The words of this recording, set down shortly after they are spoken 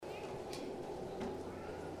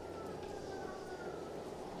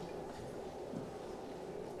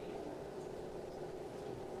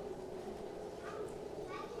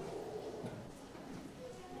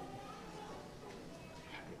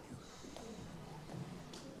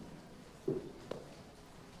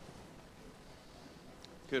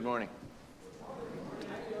Good morning.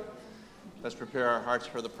 Let's prepare our hearts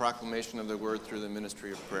for the proclamation of the word through the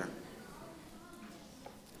ministry of prayer.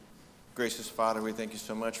 Gracious Father, we thank you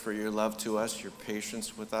so much for your love to us, your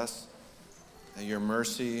patience with us, and your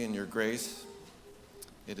mercy and your grace.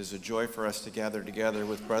 It is a joy for us to gather together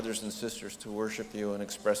with brothers and sisters to worship you and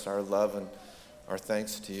express our love and our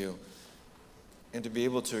thanks to you, and to be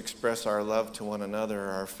able to express our love to one another,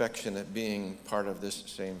 our affection at being part of this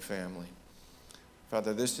same family.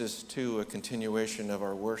 Father, this is too a continuation of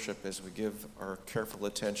our worship as we give our careful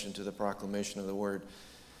attention to the proclamation of the word.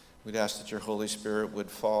 We'd ask that your Holy Spirit would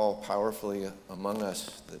fall powerfully among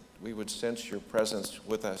us, that we would sense your presence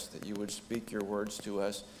with us, that you would speak your words to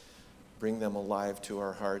us, bring them alive to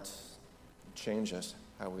our hearts, change us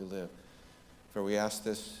how we live. For we ask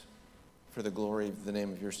this for the glory of the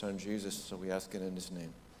name of your Son, Jesus, so we ask it in his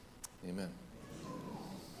name. Amen.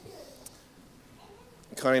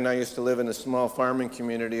 Connie and I used to live in a small farming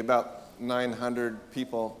community, about 900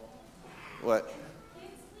 people. What?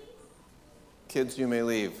 Kids, you may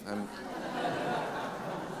leave. I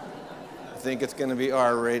think it's going to be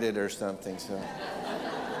R-rated or something. So, at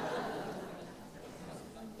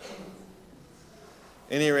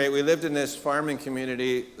any rate, we lived in this farming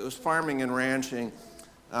community. It was farming and ranching.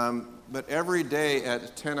 But every day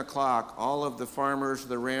at 10 o'clock, all of the farmers,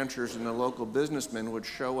 the ranchers, and the local businessmen would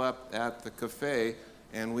show up at the cafe,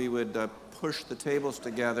 and we would push the tables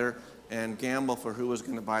together and gamble for who was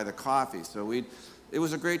going to buy the coffee. So it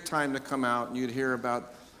was a great time to come out, and you'd hear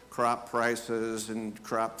about crop prices and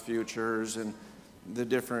crop futures and the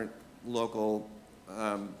different local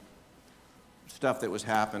stuff that was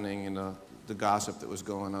happening and the gossip that was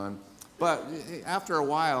going on. But after a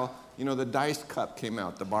while, you know, the dice cup came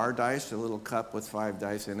out, the bar dice, a little cup with 5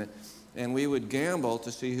 dice in it. And we would gamble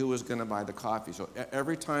to see who was going to buy the coffee. So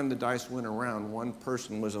every time the dice went around, one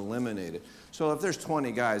person was eliminated. So if there's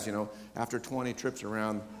 20 guys, you know, after 20 trips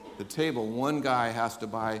around the table, one guy has to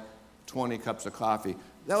buy 20 cups of coffee.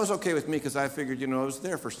 That was okay with me because I figured, you know, I was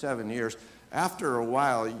there for 7 years. After a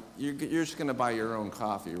while, you're just going to buy your own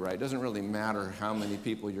coffee, right? It doesn't really matter how many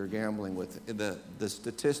people you're gambling with. The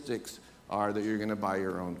statistics are that you're going to buy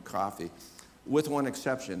your own coffee, with one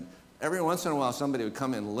exception. Every once in a while, somebody would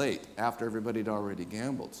come in late after everybody had already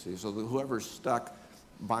gambled. See, so whoever's stuck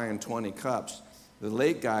buying 20 cups, the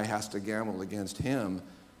late guy has to gamble against him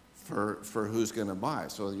for who's going to buy.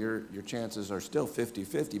 So your chances are still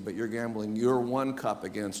 50-50, but you're gambling your 1 cup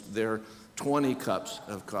against their 20 cups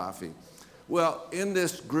of coffee. Well, in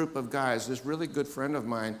this group of guys, this really good friend of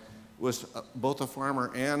mine was both a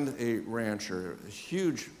farmer and a rancher,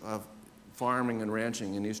 huge farming and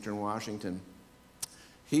ranching in eastern Washington.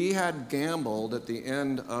 He had gambled at the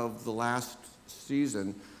end of the last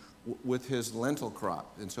season with his lentil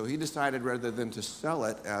crop. And so he decided rather than to sell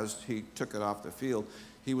it as he took it off the field,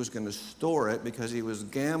 he was going to store it because he was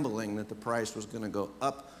gambling that the price was going to go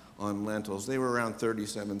up on lentils. They were around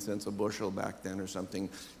 37 cents a bushel back then or something.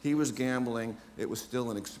 He was gambling. It was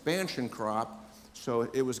still an expansion crop, so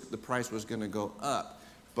the price was going to go up.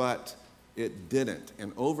 But it didn't.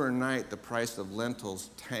 And overnight, the price of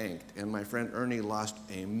lentils tanked. And my friend Ernie lost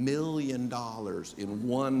 $1 million in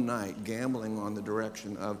one night gambling on the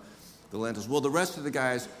direction of the lentils. Well, the rest of the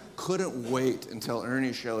guys couldn't wait until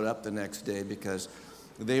Ernie showed up the next day because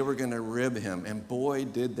they were going to rib him. And boy,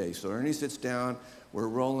 did they. So Ernie sits down. We're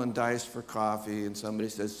rolling dice for coffee. And somebody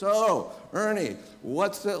says, "So, Ernie,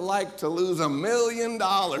 what's it like to lose $1 million?"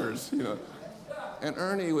 You know. And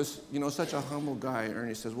Ernie was, you know, such a humble guy.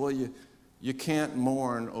 Ernie says, "Well, you can't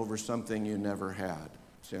mourn over something you never had."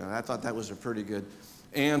 So, you know, I thought that was a pretty good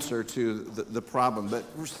answer to the problem. But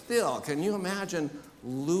still, can you imagine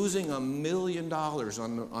losing $1 million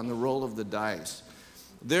on the roll of the dice?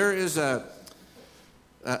 There is a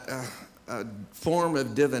form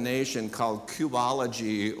of divination called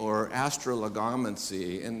cubology or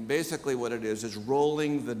astrologomancy. And basically what it is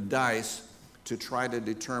rolling the dice to try to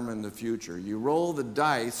determine the future. You roll the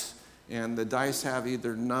dice, and the dice have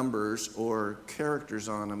either numbers or characters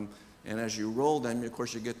on them. And as you roll them, of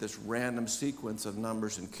course, you get this random sequence of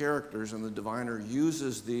numbers and characters, and the diviner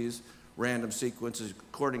uses these random sequences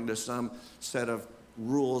according to some set of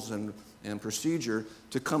rules and procedure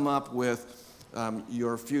to come up with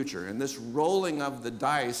your future. And this rolling of the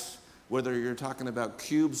dice, whether you're talking about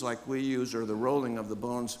cubes like we use or the rolling of the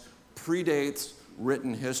bones, predates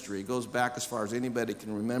written history. It goes back as far as anybody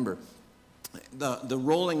can remember. The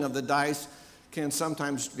rolling of the dice can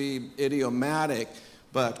sometimes be idiomatic,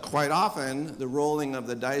 but quite often the rolling of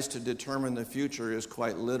the dice to determine the future is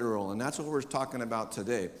quite literal, and that's what we're talking about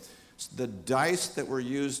today. The dice that were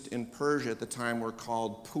used in Persia at the time were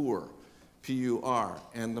called pur. P-U-R.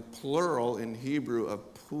 And the plural in Hebrew of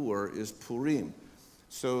Pur is Purim.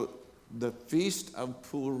 So the Feast of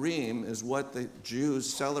Purim is what the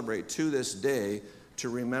Jews celebrate to this day to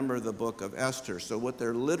remember the book of Esther. So what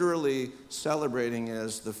they're literally celebrating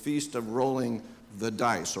is the Feast of Rolling the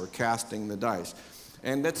Dice, or casting the dice.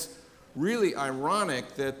 And that's really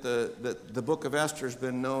ironic that the book of Esther has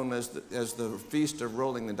been known as the Feast of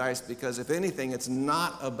Rolling the Dice, because if anything, it's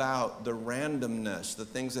not about the randomness, the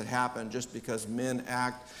things that happen just because men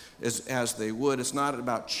act as they would. It's not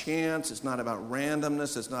about chance. It's not about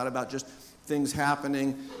randomness. It's not about just things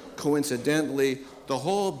happening coincidentally. The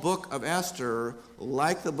whole book of Esther,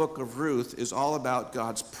 like the book of Ruth, is all about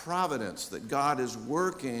God's providence, that God is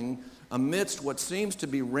working amidst what seems to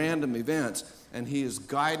be random events, and he is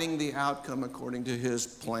guiding the outcome according to his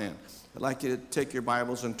plan. I'd like you to take your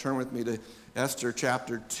Bibles and turn with me to Esther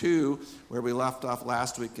chapter 2, where we left off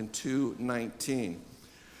last week in 2:19.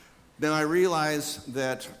 Now I realize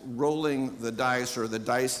that rolling the dice, or the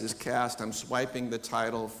dice is cast, I'm swiping the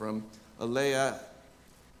title from Alea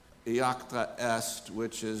Iacta Est,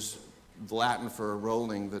 which is Latin for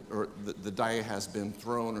rolling, the die has been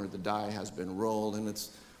thrown, or the die has been rolled, and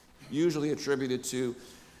it's usually attributed to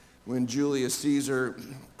when Julius Caesar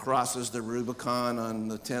crosses the Rubicon on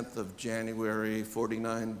the 10th of January,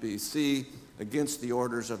 49 BC, against the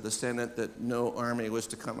orders of the Senate that no army was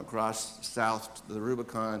to come across south to the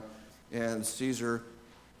Rubicon, and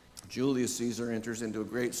Julius Caesar enters into a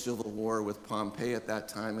great civil war with Pompey at that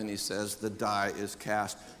time, and he says the die is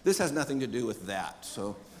cast. This has nothing to do with that,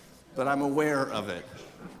 but I'm aware of it.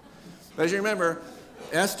 But as you remember,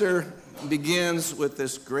 Esther begins with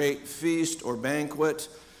this great feast or banquet.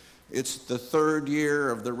 It's the third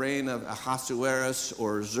year of the reign of Ahasuerus,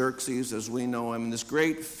 or Xerxes as we know him. And this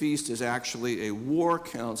great feast is actually a war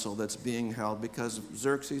council that's being held because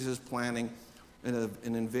Xerxes is planning an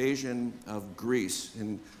invasion of Greece.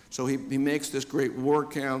 And so he makes this great war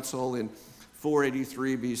council in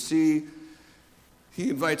 483 BC. He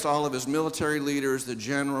invites all of his military leaders, the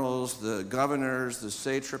generals, the governors, the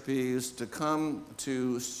satrapies, to come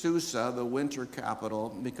to Susa, the winter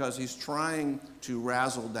capital, because he's trying to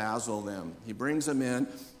razzle-dazzle them. He brings them in, and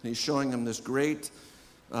he's showing them this great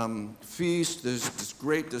feast, this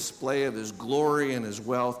great display of his glory and his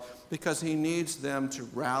wealth, because he needs them to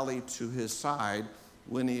rally to his side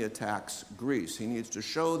when he attacks Greece. He needs to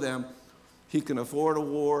show them he can afford a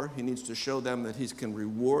war. He needs to show them that he can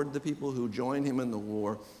reward the people who join him in the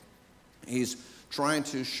war. He's trying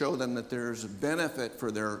to show them that there's a benefit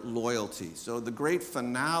for their loyalty. So the great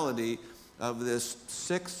finality of this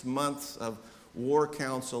 6 months of war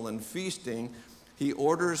council and feasting, he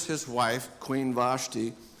orders his wife, Queen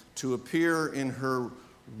Vashti, to appear in her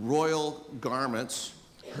royal garments,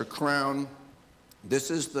 her crown.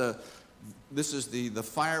 This is the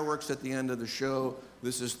fireworks at the end of the show.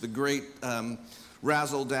 This is the great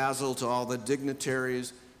razzle-dazzle to all the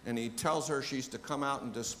dignitaries. And he tells her she's to come out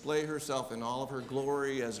and display herself in all of her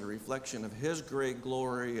glory as a reflection of his great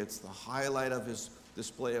glory. It's the highlight of his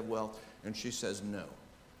display of wealth. And she says no.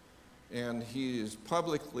 And he is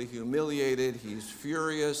publicly humiliated. He's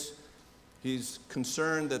furious. He's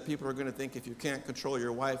concerned that people are going to think, if you can't control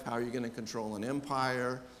your wife, how are you going to control an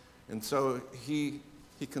empire? And so he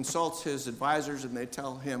consults his advisors, and they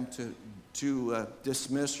tell him to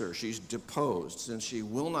dismiss her. She's deposed. Since she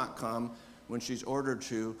will not come when she's ordered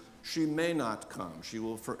to, she may not come. She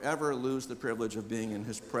will forever lose the privilege of being in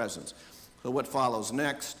his presence. So what follows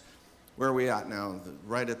next? Where are we at now?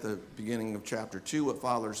 Right at the beginning of chapter 2, what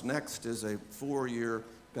follows next is a 4-year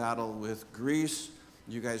battle with Greece.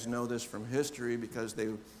 You guys know this from history because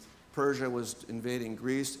Persia was invading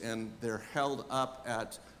Greece, and they're held up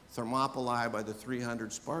at Thermopylae by the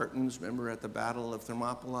 300 Spartans. Remember at the Battle of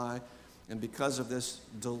Thermopylae? And because of this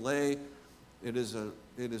delay, it is a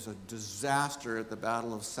disaster at the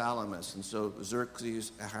Battle of Salamis. And so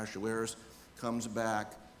Xerxes, Ahasuerus, comes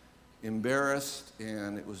back embarrassed,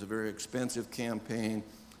 and it was a very expensive campaign.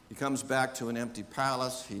 He comes back to an empty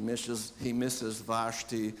palace. He misses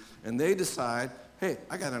Vashti, and they decide, hey,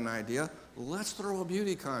 I got an idea. Let's throw a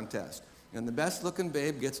beauty contest. And the best-looking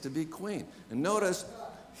babe gets to be queen. And notice,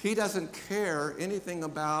 he doesn't care anything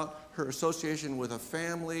about her association with a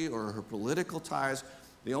family or her political ties.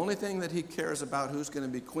 The only thing that he cares about who's going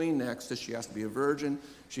to be queen next is she has to be a virgin.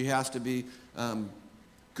 She has to be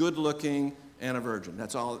good-looking and a virgin.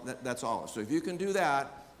 That's all. So if you can do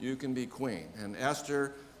that, you can be queen. And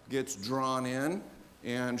Esther gets drawn in,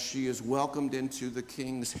 and she is welcomed into the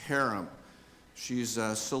king's harem. She's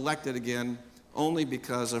selected again only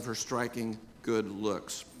because of her striking good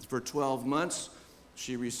looks. For 12 months,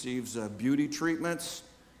 she receives beauty treatments,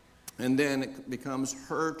 and then it becomes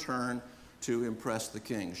her turn to impress the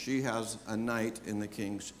king. She has a night in the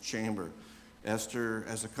king's chamber. Esther,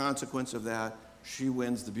 as a consequence of that, she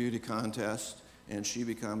wins the beauty contest, and she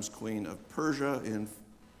becomes queen of Persia in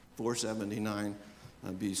 479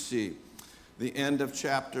 BC. The end of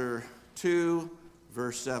chapter 2,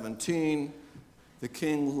 verse 17, the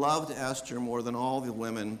king loved Esther more than all the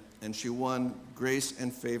women, and she won grace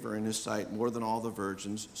and favor in his sight more than all the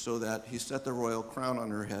virgins, so that he set the royal crown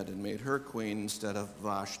on her head and made her queen instead of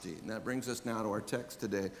Vashti. And that brings us now to our text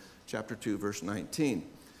today, chapter 2, verse 19.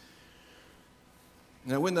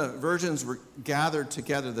 Now, when the virgins were gathered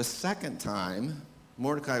together the second time,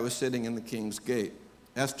 Mordecai was sitting in the king's gate.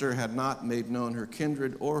 Esther had not made known her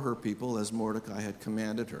kindred or her people as Mordecai had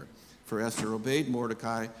commanded her, for Esther obeyed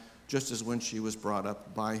Mordecai just as when she was brought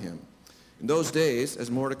up by him. In those days, as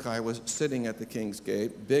Mordecai was sitting at the king's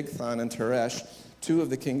gate, Bigthan and Teresh, two of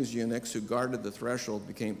the king's eunuchs who guarded the threshold,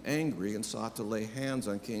 became angry and sought to lay hands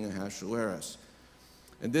on King Ahasuerus.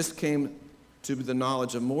 And this came to the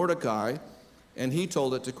knowledge of Mordecai, and he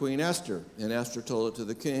told it to Queen Esther, and Esther told it to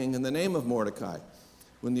the king in the name of Mordecai.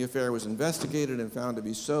 When the affair was investigated and found to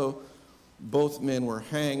be so, both men were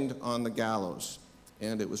hanged on the gallows,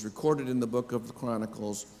 and it was recorded in the book of the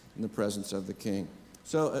Chronicles in the presence of the king.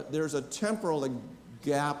 So there's a temporal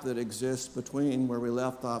gap that exists between where we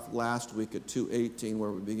left off last week at 2:18,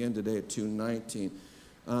 where we begin today at 2:19.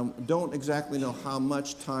 Don't exactly know how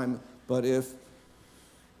much time, but if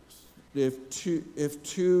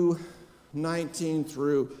 2:19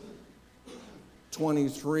 through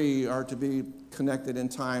 23 are to be connected in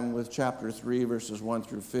time with chapter 3, verses 1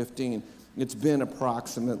 through 15, it's been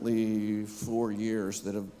approximately 4 years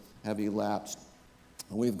that have elapsed.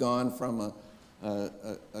 We've gone from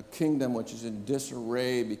a kingdom which is in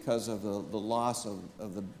disarray because of the loss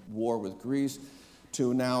of the war with Greece,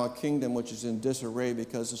 to now a kingdom which is in disarray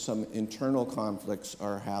because of some internal conflicts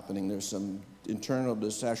are happening. There's some internal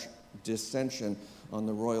dissension on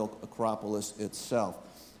the royal acropolis itself.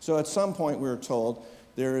 So at some point we're told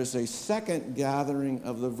there is a second gathering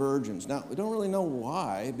of the virgins. Now, we don't really know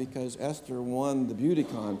why, because Esther won the beauty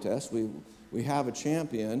contest. We have a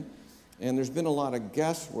champion, and there's been a lot of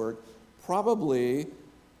guesswork. Probably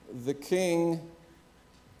the king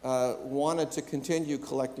wanted to continue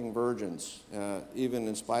collecting virgins, even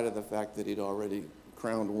in spite of the fact that he'd already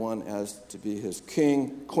crowned one as to be his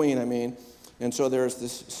queen. And so there's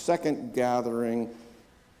this second gathering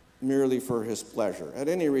merely for his pleasure. At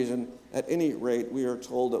any rate, we are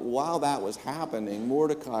told that while that was happening,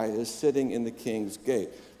 Mordecai is sitting in the king's gate.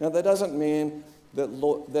 Now, that doesn't mean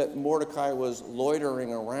that Mordecai was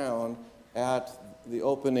loitering around at the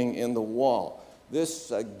opening in the wall.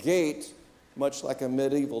 This gate, much like a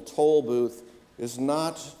medieval toll booth, is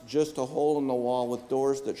not just a hole in the wall with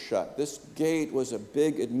doors that shut. This gate was a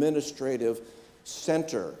big administrative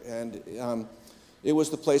center, and it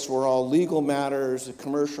was the place where all legal matters,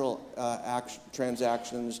 commercial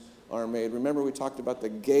transactions are made. Remember, we talked about the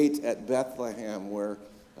gate at Bethlehem where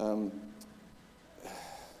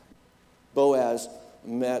Boaz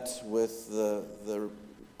met with the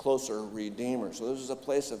closer redeemer. So this is a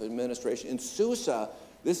place of administration. In Susa,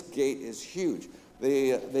 this gate is huge.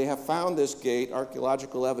 They have found this gate,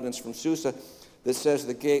 archaeological evidence from Susa, that says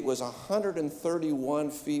the gate was 131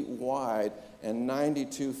 feet wide and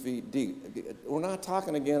 92 feet deep. We're not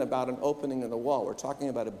talking again about an opening in the wall. We're talking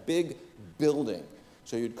about a big building.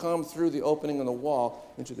 So you'd come through the opening in the wall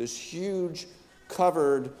into this huge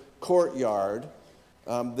covered courtyard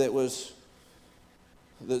that was,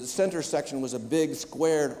 the center section was a big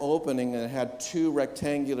squared opening, and it had two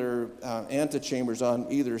rectangular antechambers on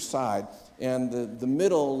either side. And the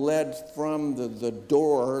middle led from the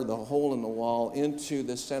door, the hole in the wall, into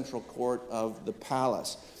the central court of the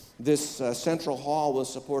palace. This central hall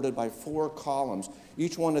was supported by 4 columns.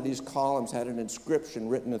 Each one of these columns had an inscription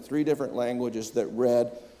written in 3 different languages that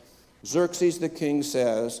read, "Xerxes the king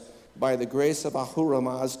says, by the grace of Ahura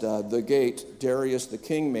Mazda, the gate, Darius the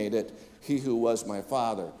king made it, he who was my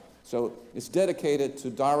father." So it's dedicated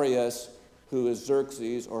to Darius, who is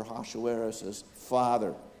Xerxes or Ahasuerus'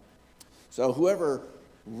 father. So whoever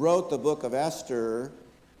wrote the book of Esther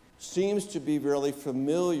seems to be really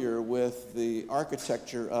familiar with the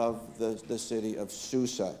architecture of the city of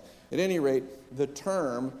Susa. At any rate, the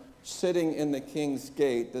term sitting in the king's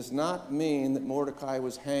gate does not mean that Mordecai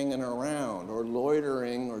was hanging around or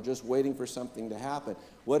loitering or just waiting for something to happen.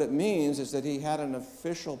 What it means is that he had an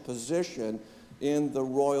official position in the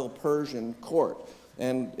royal Persian court.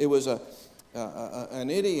 And it was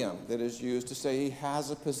an idiom that is used to say he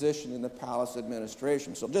has a position in the palace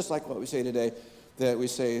administration. So just like what we say today, that we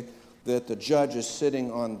say that the judge is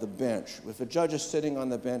sitting on the bench. If a judge is sitting on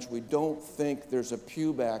the bench, we don't think there's a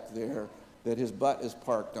pew back there that his butt is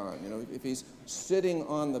parked on. You know, if he's sitting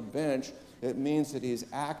on the bench, it means that he's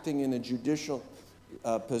acting in a judicial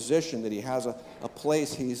position, that he has a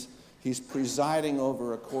place, he's presiding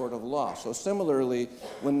over a court of law. So similarly,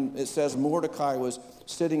 when it says Mordecai was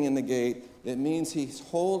sitting in the gate, it means he's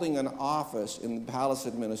holding an office in the palace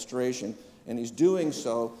administration, and he's doing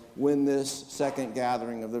so when this second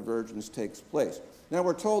gathering of the virgins takes place. Now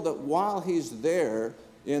we're told that while he's there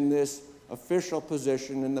in this official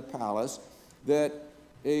position in the palace, that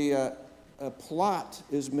a plot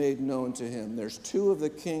is made known to him. There's two of the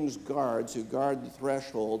king's guards who guard the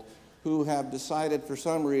threshold who have decided for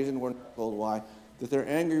some reason, we're not told why, that they're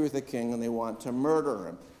angry with the king and they want to murder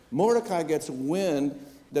him. Mordecai gets wind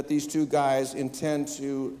that these two guys intend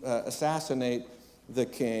to assassinate the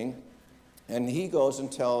king, and he goes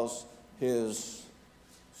and tells his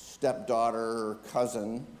stepdaughter or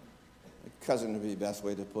cousin would be the best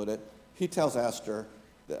way to put it, he tells Esther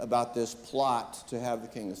about this plot to have the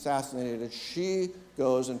king assassinated. She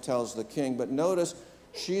goes and tells the king, but notice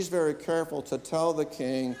she's very careful to tell the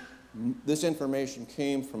king this information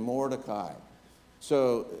came from Mordecai.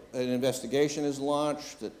 So an investigation is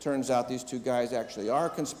launched. It turns out these two guys actually are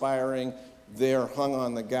conspiring. They're hung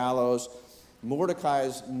on the gallows.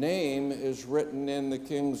 Mordecai's name is written in the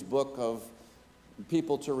king's book of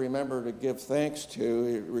people to remember to give thanks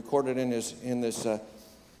to, recorded in this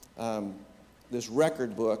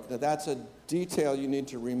record book. Now, that's a detail you need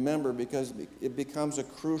to remember because it becomes a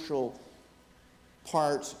crucial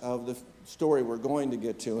part of the story we're going to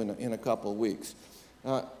get to in a couple weeks.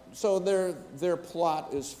 So their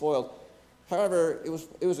plot is foiled. However, it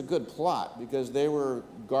was a good plot because they were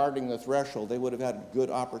guarding the threshold. They would have had a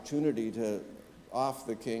good opportunity to off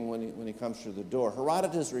the king when he comes through the door.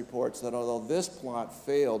 Herodotus reports that although this plot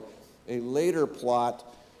failed, a later plot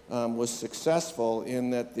was successful in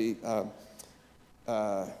that the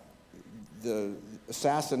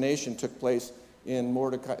assassination took place in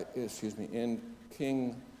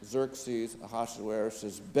King Xerxes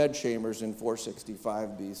Ahasuerus' bedchambers in 465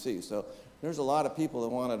 BC. So there's a lot of people that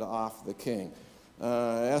wanted to off the king.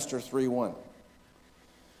 Esther 3:1.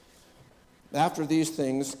 After these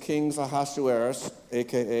things, King Ahasuerus,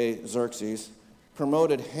 a.k.a. Xerxes,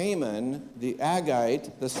 promoted Haman the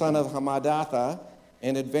Agagite, the son of Hammedatha,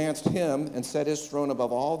 and advanced him and set his throne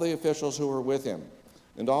above all the officials who were with him.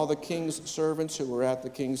 And all the king's servants who were at the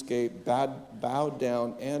king's gate bowed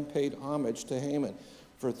down and paid homage to Haman,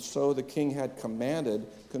 for so the king had commanded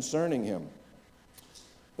concerning him.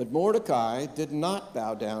 But Mordecai did not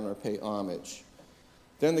bow down or pay homage.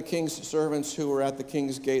 Then the king's servants who were at the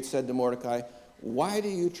king's gate said to Mordecai, "Why do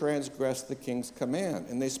you transgress the king's command?"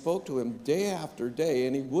 And they spoke to him day after day,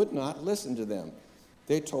 and he would not listen to them.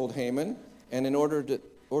 They told Haman, and in order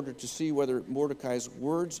to see whether Mordecai's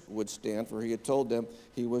words would stand, for he had told them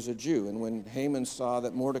he was a Jew. And when Haman saw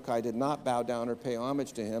that Mordecai did not bow down or pay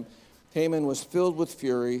homage to him, Haman was filled with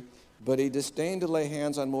fury, but he disdained to lay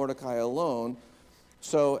hands on Mordecai alone.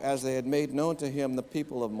 So as they had made known to him the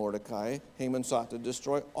people of Mordecai, Haman sought to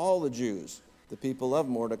destroy all the Jews, the people of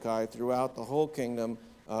Mordecai, throughout the whole kingdom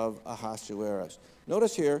of Ahasuerus.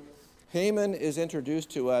 Notice here, Haman is introduced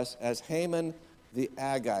to us as Haman the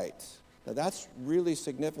Agagite. Now that's really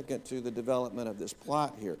significant to the development of this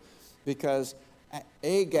plot here, because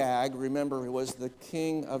Agag, remember, was the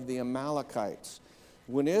king of the Amalekites.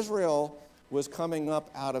 When Israel was coming up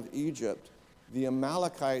out of Egypt, the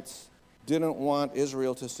Amalekites didn't want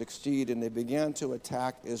Israel to succeed, and they began to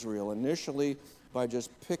attack Israel, initially by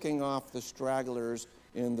just picking off the stragglers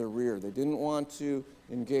in the rear. They didn't want to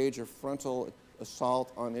engage a frontal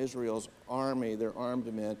assault on Israel's army, their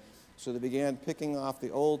armed men. So they began picking off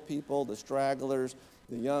the old people, the stragglers,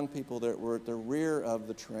 the young people that were at the rear of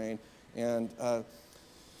the train. And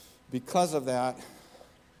because of that,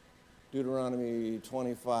 Deuteronomy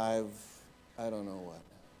 25, I don't know what,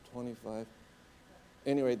 25?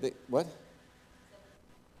 Anyway, what?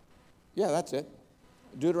 Yeah, that's it.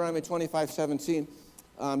 Deuteronomy 25:17.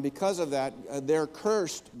 Because of that, they're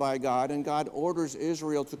cursed by God, and God orders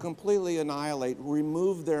Israel to completely annihilate,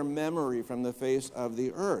 remove their memory from the face of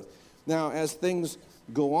the earth. Now, as things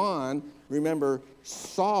go on, remember,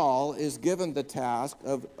 Saul is given the task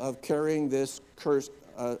of carrying this curse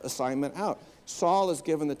assignment out. Saul is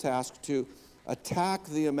given the task to attack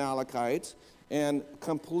the Amalekites and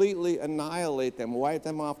completely annihilate them, wipe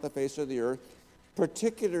them off the face of the earth,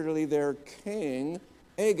 particularly their king,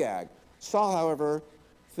 Agag. Saul, however,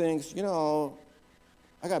 thinks, I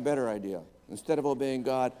got a better idea. Instead of obeying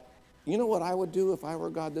God, you know what I would do if I were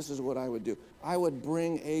God? This is what I would do. I would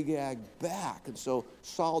bring Agag back. And so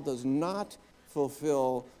Saul does not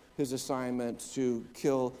fulfill his assignment to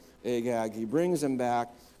kill Agag. He brings him back,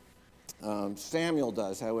 Samuel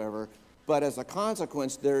does, however. But as a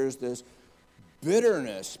consequence, there's this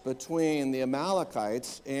bitterness between the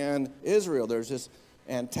Amalekites and Israel. There's this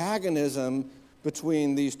antagonism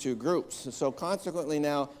between these two groups. So consequently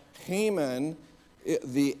now, Haman,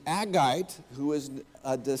 the Agagite, who is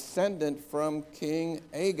a descendant from King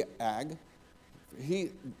Agag,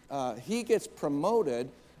 he gets promoted,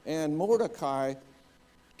 and Mordecai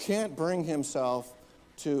can't bring himself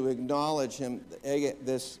to acknowledge him,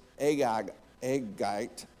 this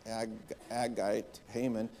Agagite,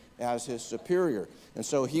 Haman, as his superior. And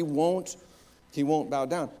so he won't bow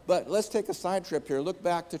down. But let's take a side trip here. Look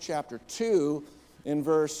back to chapter 2 in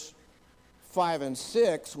verse 5 and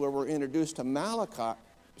 6, where we're introduced to Mordecai,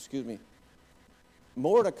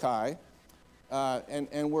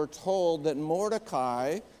 and we're told that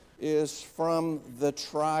Mordecai is from the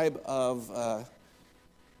tribe of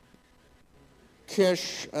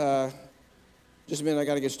Kish. Just a minute, I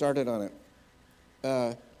got to get started on it.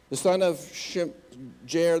 The son of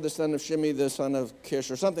Jair, the son of Shimei, the son of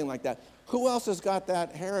Kish, or something like that. Who else has got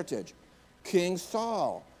that heritage? King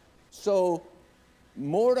Saul. So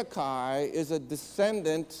Mordecai is a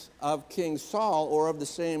descendant of King Saul, or of the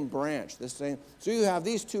same branch. So you have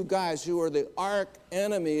these two guys who are the arch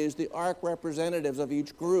enemies, the arch representatives of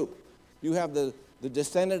each group. You have the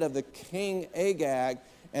descendant of the King Agag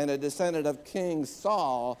and a descendant of King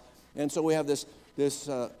Saul, and so we have this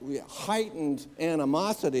heightened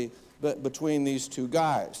animosity between these two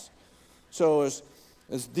guys. So as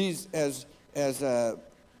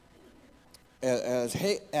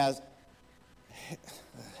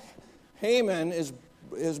Haman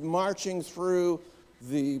is marching through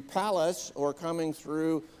the palace, or coming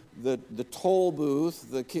through the toll booth,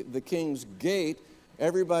 the king's gate,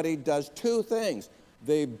 everybody does two things.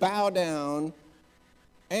 They bow down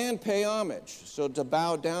and pay homage. So to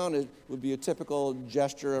bow down would be a typical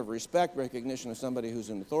gesture of respect, recognition of somebody who's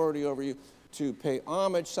in authority over you. To pay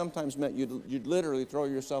homage sometimes meant you'd literally throw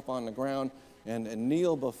yourself on the ground and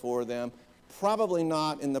kneel before them. Probably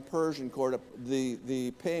not in the Persian court.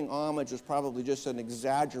 The paying homage is probably just an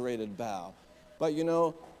exaggerated bow. But you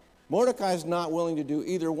know, Mordecai is not willing to do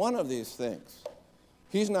either one of these things.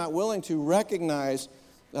 He's not willing to recognize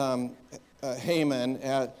Haman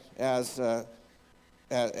as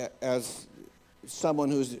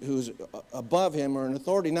someone who's above him or an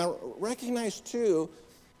authority. Now, recognize too,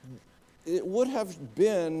 it would have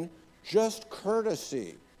been just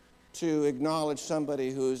courtesy to acknowledge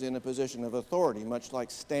somebody who's in a position of authority, much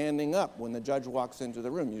like standing up when the judge walks into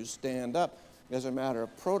the room. You stand up as a matter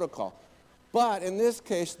of protocol. But in this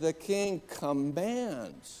case, the king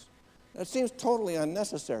commands. It seems totally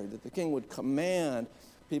unnecessary that the king would command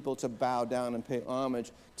people to bow down and pay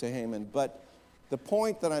homage to Haman. But the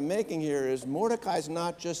point that I'm making here is Mordecai's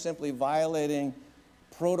not just simply violating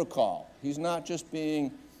protocol. He's not just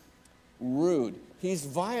being rude. He's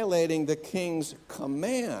violating the king's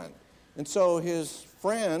command. And so his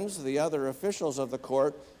friends, the other officials of the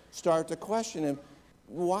court, start to question him.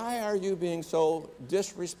 Why are you being so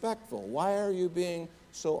disrespectful? Why are you being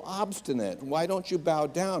so obstinate? Why don't you bow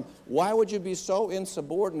down? Why would you be so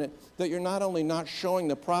insubordinate that you're not only not showing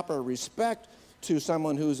the proper respect to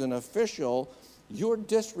someone who's an official, you're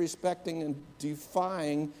disrespecting and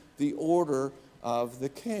defying the order of the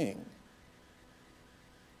king?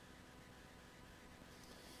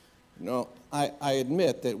 No, I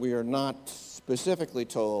admit that we are not specifically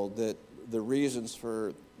told that the reasons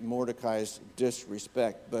for Mordecai's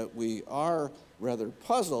disrespect, but we are rather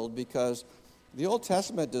puzzled because the Old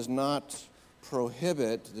Testament does not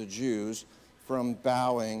prohibit the Jews from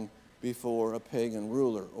bowing before a pagan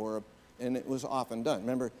ruler, and it was often done.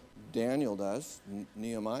 Remember, Daniel does,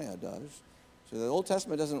 Nehemiah does. So the Old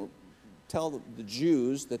Testament doesn't tell the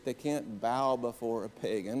Jews that they can't bow before a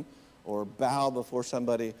pagan or bow before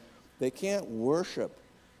somebody. They can't worship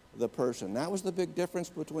the person. That was the big difference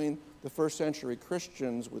between the first century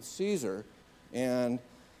Christians with Caesar and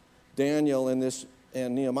Daniel and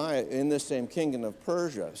Nehemiah in this same kingdom of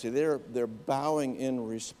Persia. See, they're bowing in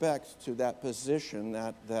respect to that position,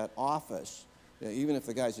 that office. Even if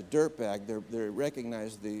the guy's a dirtbag, they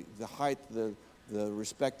recognize the height, the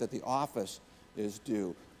respect that the office is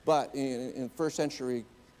due. But in first century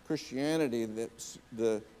Christianity,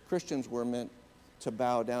 the Christians were meant to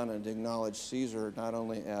bow down and acknowledge Caesar not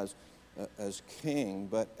only as king,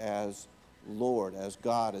 but as Lord, as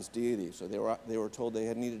God, as deity. So they were told they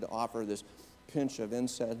had needed to offer this pinch of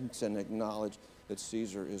incense and acknowledge that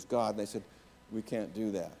Caesar is God. And they said, we can't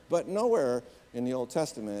do that. But nowhere in the Old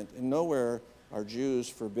Testament, and nowhere are Jews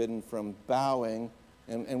forbidden from bowing.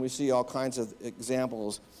 And we see all kinds of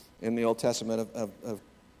examples in the Old Testament of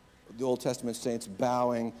the Old Testament saints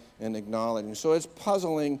bowing and acknowledging. So it's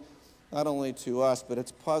puzzling not only to us, but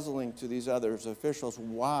it's puzzling to these other officials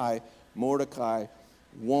why Mordecai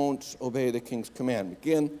won't obey the king's command.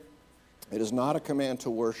 Again, it is not a command to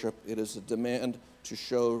worship. It is a demand to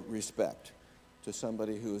show respect to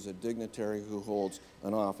somebody who is a dignitary who holds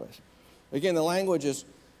an office. Again, the language is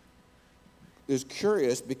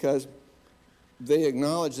curious because they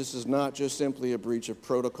acknowledge this is not just simply a breach of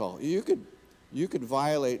protocol. You could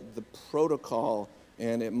violate the protocol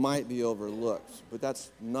and it might be overlooked, but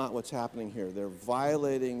that's not what's happening here. They're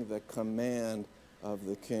violating the command of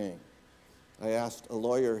the king. I asked a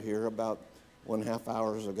lawyer here about 1.5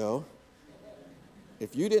 hours ago,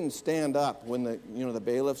 if you didn't stand up when the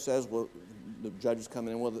bailiff says, well, the judge is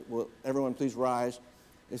coming in, will everyone please rise?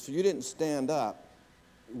 If you didn't stand up,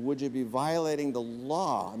 would you be violating the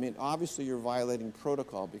law? I mean, obviously you're violating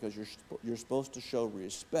protocol because you're supposed to show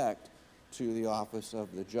respect to the office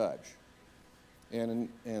of the judge. And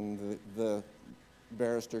the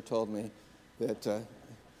barrister told me that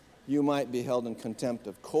you might be held in contempt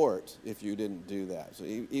of court if you didn't do that. So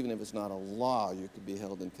even if it's not a law, you could be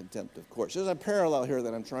held in contempt of court. So there's a parallel here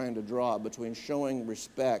that I'm trying to draw between showing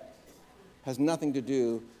respect has nothing to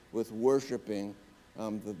do with worshiping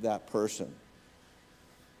that person.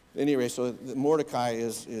 Anyway, so Mordecai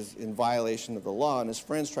is in violation of the law, and his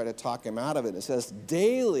friends try to talk him out of it. It says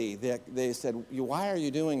daily they said, why are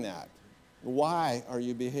you doing that? Why are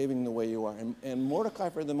you behaving the way you are? And Mordecai,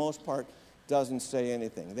 for the most part, doesn't say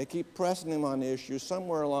anything. They keep pressing him on the issue.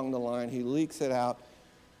 Somewhere along the line, he leaks it out.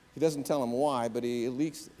 He doesn't tell them why, but he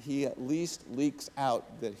at least leaks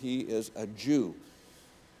out that he is a Jew.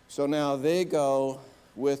 So now they go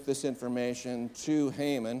with this information to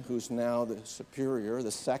Haman, who's now the superior,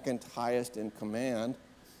 the second highest in command,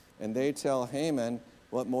 and they tell Haman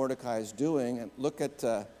what Mordecai is doing. And look at,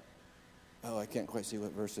 I can't quite see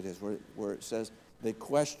what verse it is, where it says they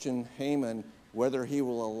question Haman whether he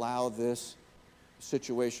will allow this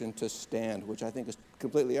situation to stand, which I think is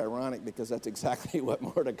completely ironic because that's exactly what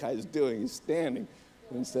Mordecai is doing. He's standing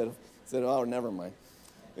instead of, oh, never mind.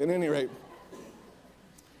 At any rate,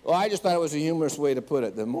 well, I just thought it was a humorous way to put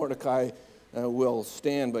it, that Mordecai will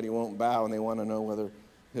stand, but he won't bow, and they want to know whether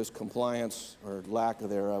his compliance or lack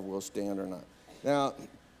thereof will stand or not. Now,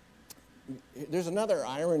 there's another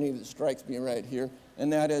irony that strikes me right here,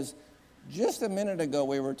 and that is, just a minute ago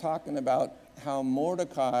we were talking about how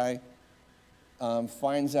Mordecai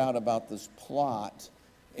finds out about this plot,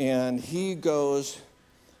 and he goes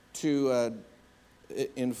to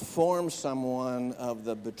inform someone of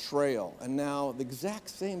the betrayal. And now the exact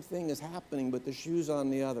same thing is happening, but the shoe's on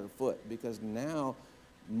the other foot, because now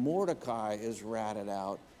Mordecai is ratted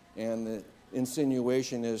out, and the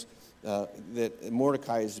insinuation is that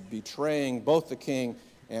Mordecai is betraying both the king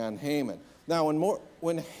and Haman. Now,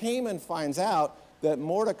 when Haman finds out that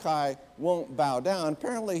Mordecai won't bow down,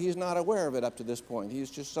 apparently he's not aware of it up to this point.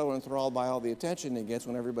 He's just so enthralled by all the attention he gets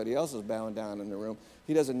when everybody else is bowing down in the room.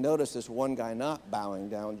 He doesn't notice this one guy not bowing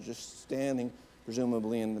down, just standing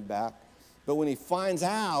presumably in the back. But when he finds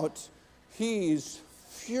out, he's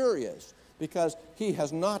furious because he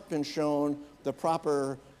has not been shown the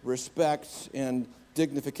proper respect and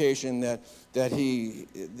dignification that he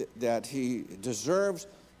deserves.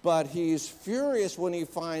 But he's furious when he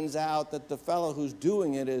finds out that the fellow who's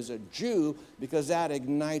doing it is a Jew, because that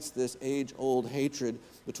ignites this age-old hatred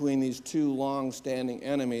between these two long-standing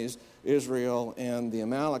enemies, Israel and the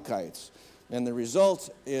Amalekites. And the result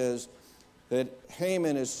is that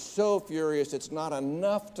Haman is so furious, it's not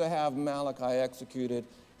enough to have Malachi executed.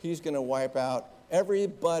 He's going to wipe out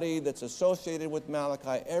everybody that's associated with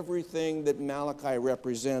Malachi. Everything that Malachi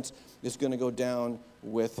represents is going to go down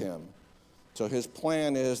with him. So his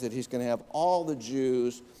plan is that he's going to have all the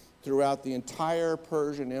Jews throughout the entire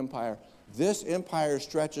Persian Empire. This empire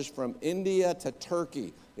stretches from India to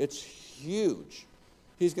Turkey. It's huge.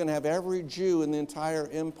 He's going to have every Jew in the entire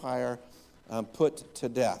empire put to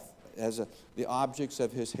death as the objects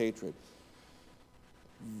of his hatred.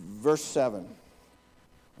 Verse 7.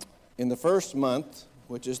 In the first month,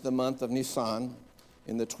 which is the month of Nisan,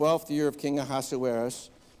 in the 12th year of King Ahasuerus,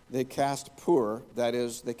 they cast pur, that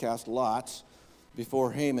is, they cast lots,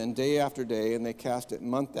 before Haman day after day, and they cast it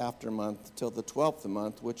month after month till the 12th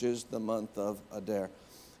month, which is the month of Adar.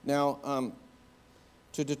 Now,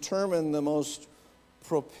 to determine the most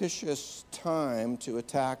propitious time to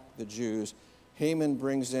attack the Jews, Haman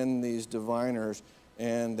brings in these diviners,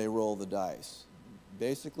 and they roll the dice.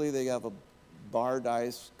 Basically, they have a bar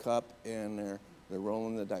dice cup, and they're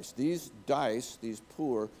rolling the dice. These dice, these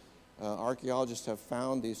pur, archaeologists have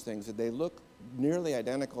found these things, and they look nearly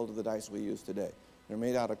identical to the dice we use today. They're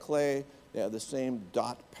made out of clay. They have the same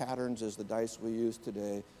dot patterns as the dice we use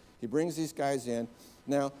today. He brings these guys in.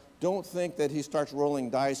 Now, don't think that he starts rolling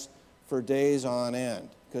dice for days on end,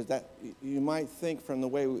 because that you might think from the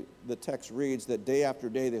way the text reads that day after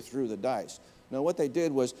day they threw the dice. Now, what they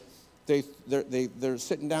did was they're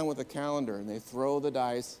sitting down with a calendar, and they throw the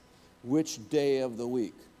dice which day of the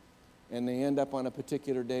week. And they end up on a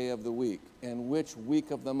particular day of the week, and which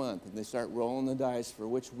week of the month. And they start rolling the dice for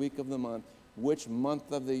which week of the month, which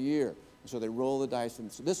month of the year. And so they roll the dice.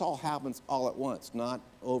 And so this all happens all at once, not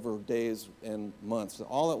over days and months. So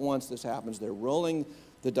all at once this happens. They're rolling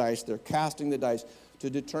the dice. They're casting the dice to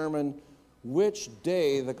determine which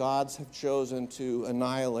day the gods have chosen to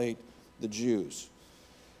annihilate the Jews.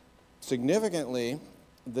 Significantly,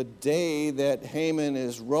 the day that Haman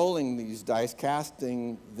is rolling these dice,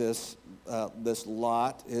 casting this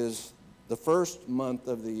lot, is the first month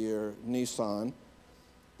of the year, Nisan.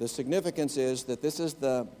 The significance is that this is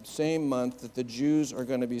the same month that the Jews are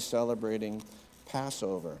going to be celebrating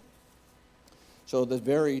Passover. So the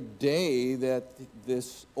very day that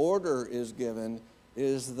this order is given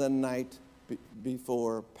is the night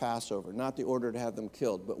before Passover. Not the order to have them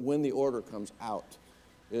killed, but when the order comes out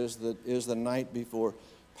is the night before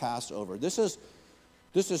Passover. This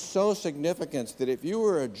is so significant that if you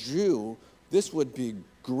were a Jew, this would be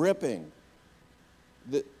gripping.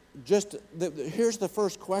 Here's the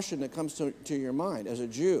first question that comes to your mind as a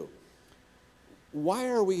Jew. Why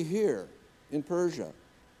are we here in Persia?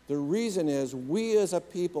 The reason is we as a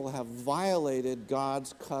people have violated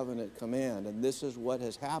God's covenant command, and this is what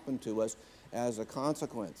has happened to us as a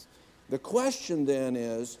consequence. The question then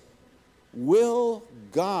is, will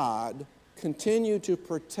God continue to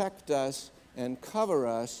protect us and cover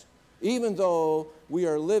us even though we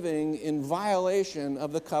are living in violation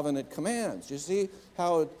of the covenant commands? You see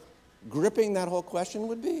how gripping that whole question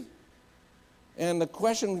would be? And the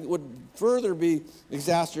question would further be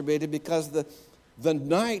exacerbated because the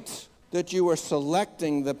night that you are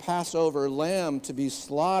selecting the Passover lamb to be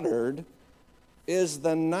slaughtered is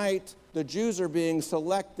the night the Jews are being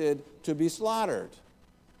selected to be slaughtered.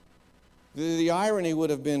 The irony would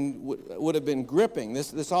have been gripping.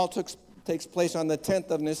 This all takes place on the 10th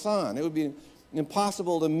of Nisan. It would be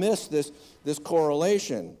impossible to miss this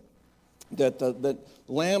correlation that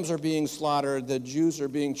lambs are being slaughtered, the Jews are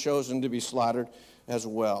being chosen to be slaughtered as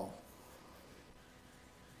well.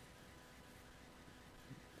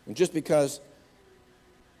 And just because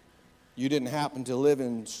you didn't happen to live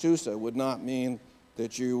in Susa would not mean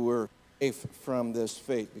that you were safe from this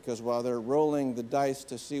fate, because while they're rolling the dice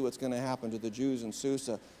to see what's going to happen to the Jews in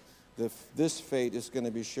Susa, this fate is going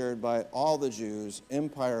to be shared by all the Jews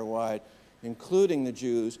empire-wide, including the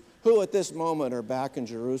Jews who at this moment are back in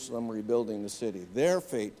Jerusalem rebuilding the city. Their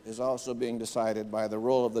fate is also being decided by the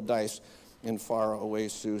roll of the dice in faraway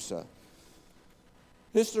Susa.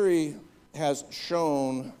 History has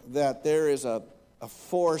shown that there is a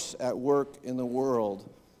force at work in the world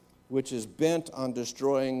which is bent on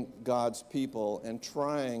destroying God's people and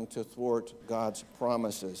trying to thwart God's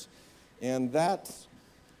promises. And that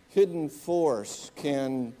hidden force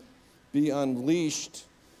can be unleashed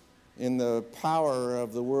in the power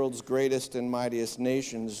of the world's greatest and mightiest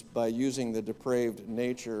nations by using the depraved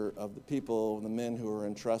nature of the people, the men who are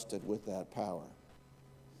entrusted with that power.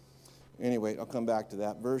 Anyway, I'll come back to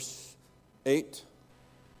that. Verse 8,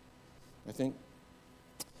 I think.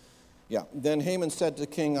 Yeah. Then Haman said to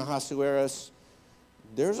King Ahasuerus,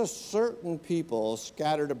 "There's a certain people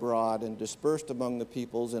scattered abroad and dispersed among the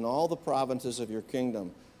peoples in all the provinces of your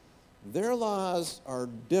kingdom. Their laws are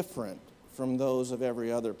different from those of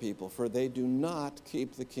every other people, for they do not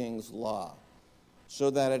keep the king's law, so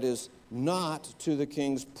that it is not to the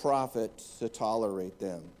king's profit to tolerate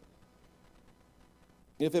them.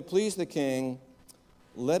 If it please the king,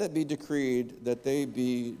 let it be decreed that they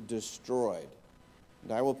be destroyed.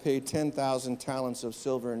 And I will pay 10,000 talents of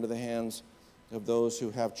silver into the hands of those who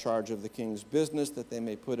have charge of the king's business, that they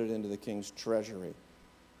may put it into the king's treasury."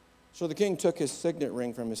 So the king took his signet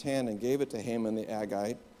ring from his hand and gave it to Haman the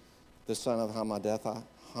Agagite, the son of Hammedatha.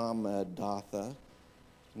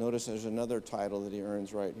 Notice there's another title that he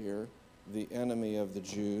earns right here, the enemy of the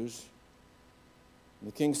Jews.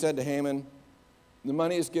 And the king said to Haman, "The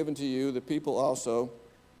money is given to you, the people also,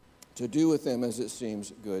 to do with them as it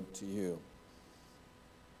seems good to you."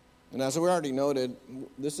 And as we already noted,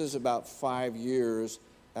 this is about 5 years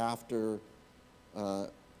after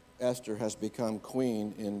Esther has become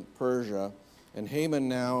queen in Persia. And Haman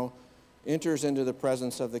now enters into the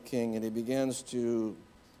presence of the king, and he begins to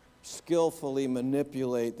skillfully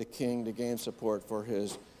manipulate the king to gain support for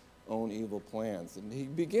his own evil plans. And he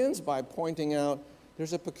begins by pointing out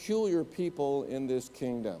there's a peculiar people in this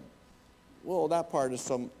kingdom. well, that part is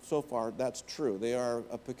so far, that's true. They are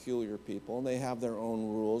a peculiar people, and they have their own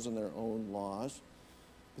rules and their own laws.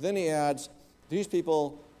 But then he adds, these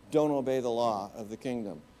people don't obey the law of the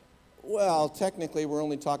kingdom. Well, technically, we're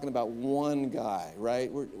only talking about one guy,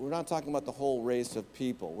 right? We're not talking about the whole race of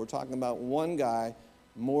people. We're talking about one guy,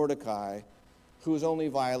 Mordecai, who's only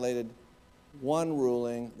violated one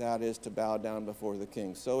ruling, that is to bow down before the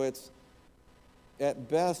king. So it's, at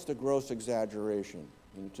best, a gross exaggeration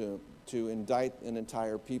to indict an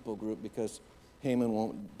entire people group because Haman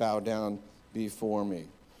won't bow down before me.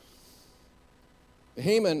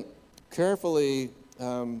 Haman carefully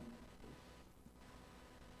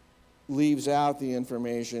leaves out the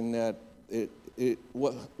information that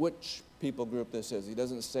which people group this is. He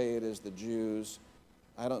doesn't say it is the Jews.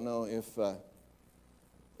 I don't know if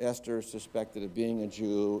Esther is suspected of being a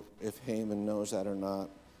Jew, if Haman knows that or not.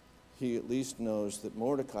 He at least knows that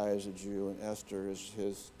Mordecai is a Jew and Esther is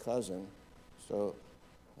his cousin. So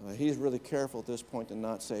he's really careful at this point to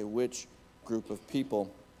not say which group of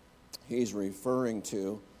people he's referring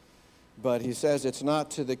to. But he says it's not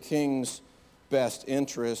to the king's best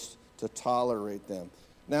interest to tolerate them.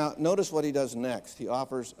 Now, notice what he does next. He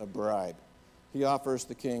offers a bribe. He offers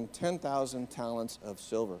the king 10,000 talents of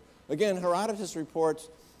silver. Again, Herodotus reports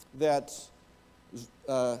that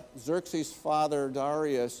Xerxes' father,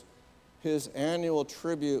 Darius, his annual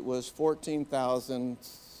tribute was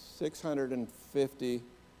 14,650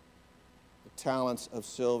 talents of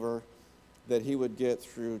silver that he would get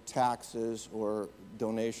through taxes or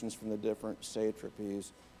donations from the different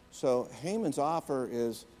satrapies. So Haman's offer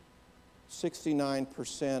is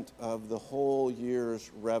 69% of the whole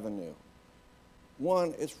year's revenue.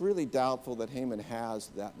 One, it's really doubtful that Haman has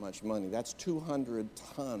that much money. That's 200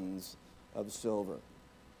 tons of silver.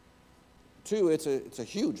 Two, it's a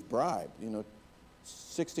huge bribe,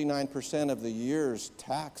 69% of the year's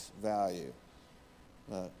tax value.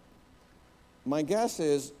 My guess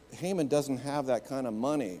is Haman doesn't have that kind of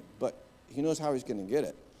money, but he knows how he's going to get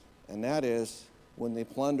it. And that is, when they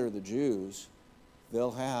plunder the Jews, they'll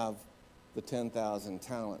have the 10,000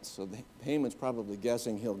 talents. So Haman's probably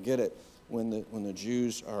guessing he'll get it when the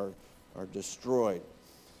Jews are destroyed.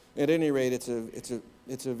 At any rate, it's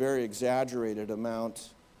a very exaggerated amount,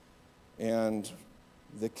 and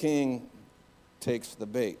the king takes the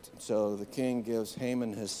bait. So the king gives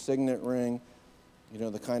Haman his signet ring,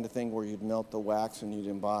 the kind of thing where you'd melt the wax and you'd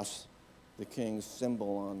emboss the king's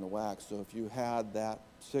symbol on the wax. So if you had that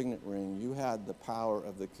signet ring, you had the power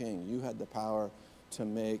of the king. You had the power to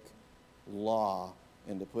make law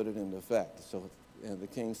and to put it into effect. So the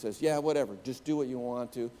king says, yeah, whatever, just do what you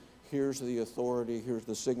want to. Here's the authority. Here's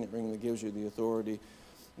the signet ring that gives you the authority.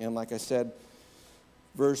 And like I said,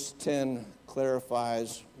 verse 10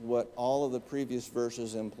 clarifies what all of the previous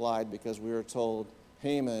verses implied, because we are told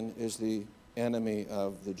Haman is the enemy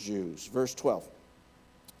of the Jews. Verse 12.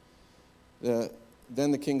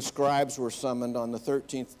 Then the king's scribes were summoned on the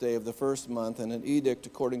 13th day of the first month, and an edict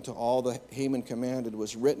according to all that Haman commanded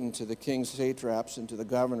was written to the king's satraps and to the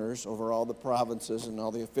governors over all the provinces and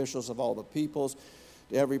all the officials of all the peoples,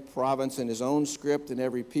 to every province in his own script and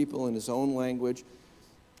every people in his own language.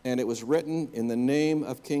 And it was written in the name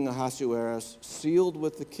of King Ahasuerus, sealed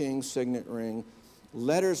with the king's signet ring.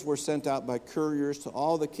 Letters were sent out by couriers to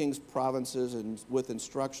all the king's provinces and with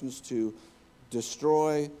instructions to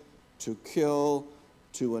destroy, to kill,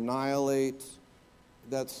 to annihilate.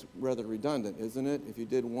 That's rather redundant, isn't it? If you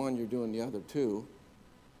did one, you're doing the other two.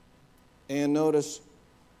 And notice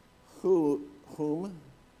whom?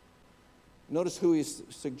 Notice who he's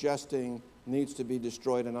suggesting needs to be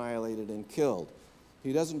destroyed, annihilated, and killed.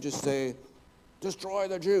 He doesn't just say, destroy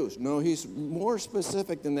the Jews. No, he's more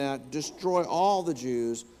specific than that. Destroy all the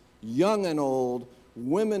Jews, young and old,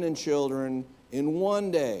 women and children, in one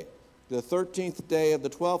day, the 13th day of the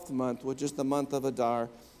 12th month, which is the month of Adar,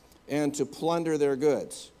 and to plunder their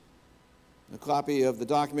goods. A copy of the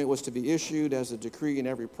document was to be issued as a decree in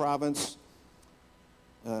every province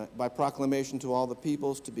by proclamation to all the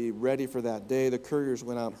peoples to be ready for that day. The couriers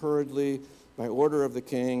went out hurriedly by order of the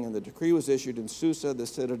king, and the decree was issued in Susa, the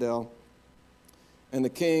citadel. And the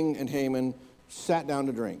king and Haman sat down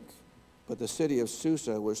to drink, but the city of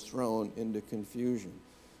Susa was thrown into confusion.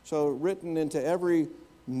 So written into every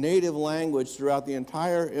native language throughout the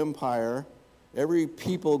entire empire, every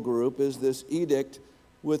people group, is this edict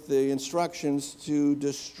with the instructions to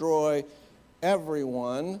destroy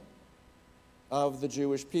everyone of the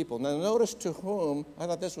Jewish people. Now notice to whom, I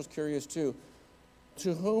thought this was curious too,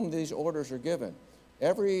 to whom these orders are given.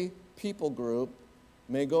 Every people group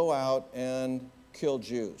may go out and kill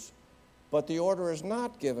Jews, but the order is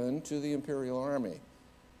not given to the imperial army.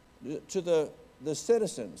 To the the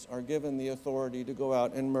citizens are given the authority to go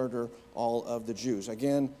out and murder all of the Jews.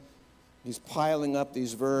 Again, he's piling up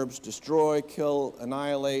these verbs: destroy, kill,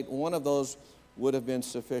 annihilate. One of those would have been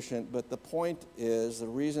sufficient, but the point is, the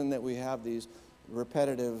reason that we have these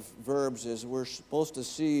repetitive verbs is we're supposed to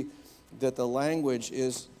see that the language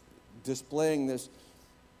is displaying this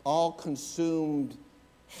all-consumed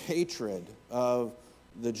hatred of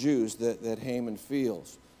the Jews that Haman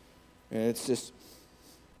feels. And it's this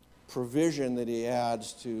provision that he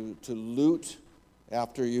adds to loot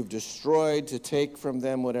after you've destroyed, to take from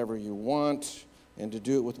them whatever you want, and to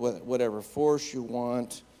do it with whatever force you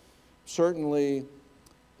want. Certainly,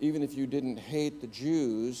 even if you didn't hate the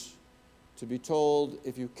Jews, to be told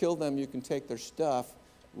if you kill them you can take their stuff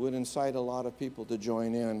would incite a lot of people to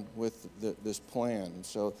join in with this plan. And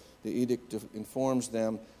so the edict informs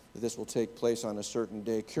them that this will take place on a certain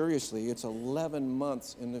day. Curiously, it's 11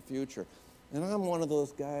 months in the future. And I'm one of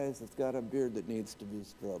those guys that's got a beard that needs to be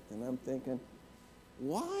stroked. And I'm thinking,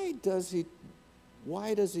 why does he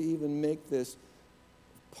even make this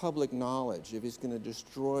public knowledge if he's going to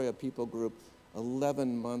destroy a people group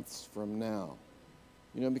 11 months from now?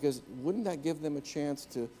 You know, because wouldn't that give them a chance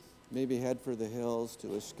to maybe head for the hills,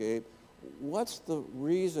 to escape? What's the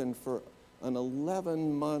reason for an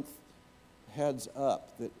 11-month heads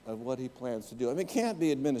up of what he plans to do? I mean, it can't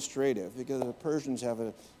be administrative, because the Persians have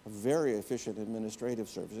a very efficient administrative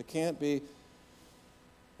service. It can't be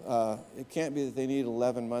that they need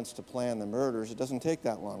 11 months to plan the murders. It doesn't take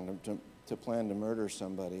that long to plan to murder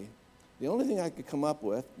somebody. The only thing I could come up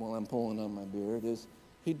with while I'm pulling on my beard is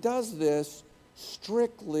he does this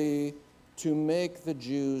strictly to make the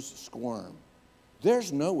Jews squirm.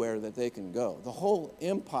 There's nowhere that they can go. The whole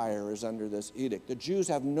empire is under this edict. The Jews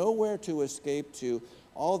have nowhere to escape to.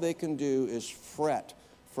 All they can do is fret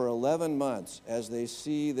for 11 months as they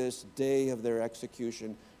see this day of their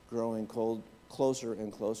execution growing closer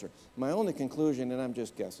and closer. My only conclusion, and I'm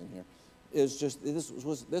just guessing here, is just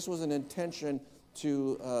this was an intention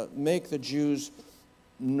to make the Jews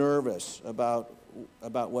nervous about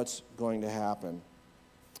what's going to happen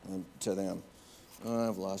to them. Oh,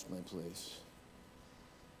 I've lost my place.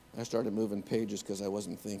 I started moving pages because I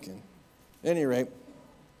wasn't thinking. At any rate,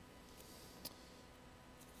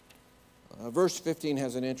 verse 15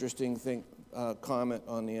 has an interesting comment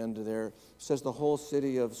on the end of there. It says the whole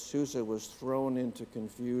city of Susa was thrown into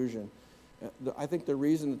confusion. I think the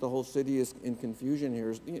reason that the whole city is in confusion here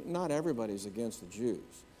is not everybody's against the Jews.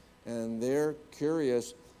 And they're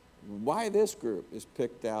curious why this group is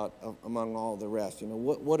picked out among all the rest. You know,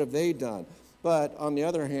 what have they done? But on the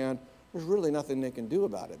other hand, there's really nothing they can do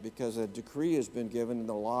about it, because a decree has been given in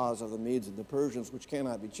the laws of the Medes and the Persians, which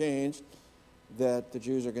cannot be changed, that the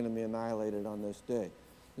Jews are going to be annihilated on this day.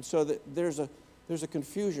 And so there's a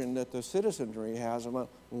confusion that the citizenry has about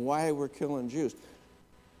why we're killing Jews.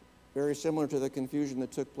 Very similar to the confusion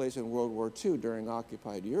that took place in World War II during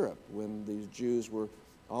occupied Europe, when these Jews were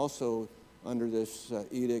also under this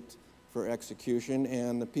edict for execution,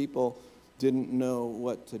 and the people didn't know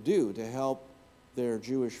what to do to help their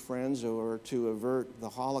Jewish friends or to avert the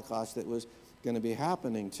Holocaust that was going to be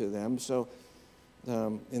happening to them. So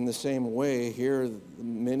in the same way, here,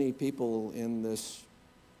 many people in this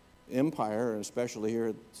empire, and especially here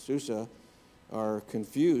at Susa, are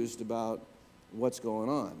confused about what's going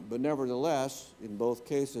on. But nevertheless, in both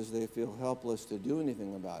cases, they feel helpless to do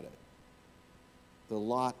anything about it. The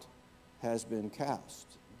lot has been cast.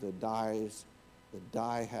 The die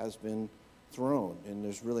has been thrown, and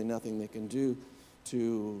there's really nothing they can do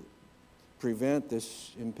to prevent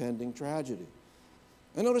this impending tragedy.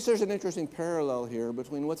 I notice there's an interesting parallel here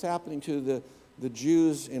between what's happening to the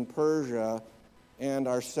Jews in Persia and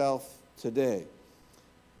ourselves today.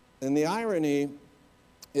 And the irony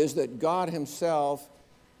is that God himself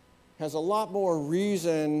has a lot more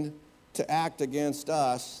reason to act against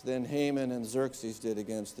us than Haman and Xerxes did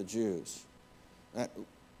against the Jews.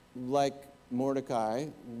 Like Mordecai,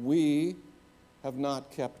 we have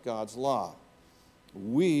not kept God's law.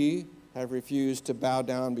 We have refused to bow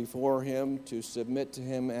down before him, to submit to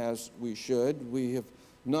him as we should. We have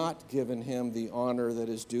not given him the honor that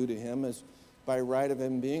is due to him as by right of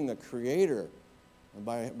him being the creator, and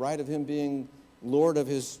by right of him being Lord of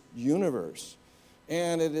his universe.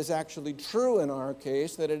 And it is actually true in our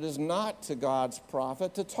case that it is not to God's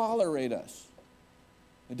profit to tolerate us.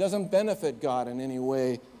 It doesn't benefit God in any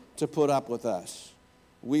way to put up with us.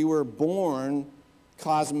 We were born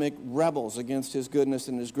cosmic rebels against his goodness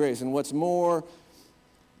and his grace. And what's more,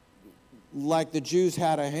 like the Jews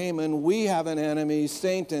had a Haman, we have an enemy,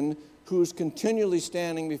 Satan, who's continually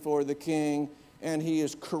standing before the king, and he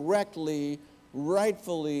is correctly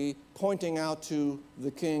rightfully pointing out to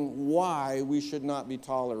the king why we should not be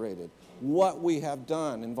tolerated, what we have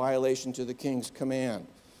done in violation to the king's command.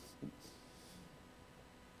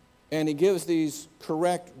 And he gives these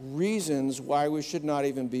correct reasons why we should not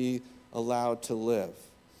even be allowed to live.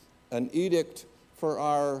 An edict for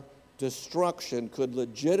our destruction could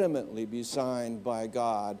legitimately be signed by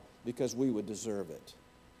God because we would deserve it.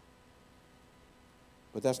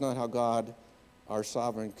 But that's not how God, our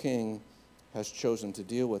sovereign king, has chosen to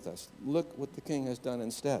deal with us. Look what the king has done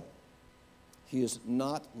instead. He has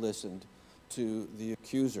not listened to the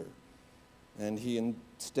accuser. And he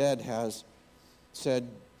instead has said,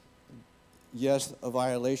 yes, a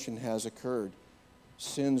violation has occurred.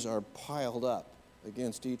 Sins are piled up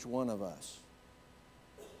against each one of us.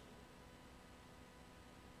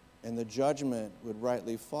 And the judgment would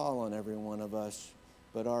rightly fall on every one of us.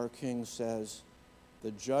 But our king says,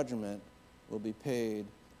 the judgment will be paid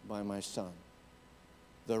by my son.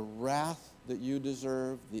 The wrath that you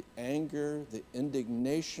deserve, the anger, the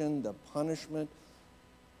indignation, the punishment,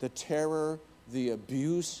 the terror, the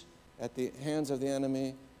abuse at the hands of the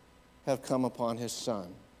enemy have come upon his son.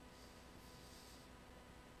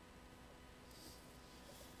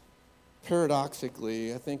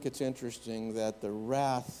 Paradoxically, I think it's interesting that the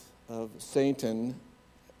wrath of Satan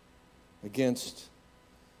against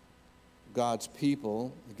God's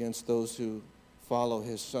people, against those who follow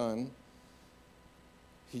his son,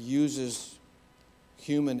 he uses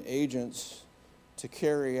human agents to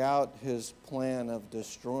carry out his plan of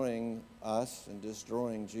destroying us and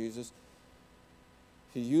destroying Jesus.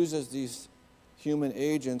 He uses these human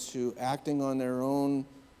agents who, acting on their own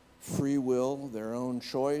free will, their own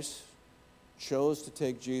choice, chose to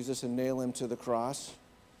take Jesus and nail him to the cross.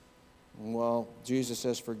 And while Jesus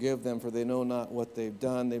says, forgive them, for they know not what they've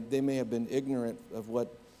done, they may have been ignorant of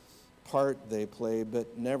what part they played,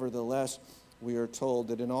 but nevertheless, we are told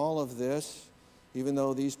that in all of this, even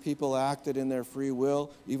though these people acted in their free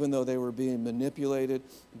will, even though they were being manipulated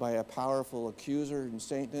by a powerful accuser and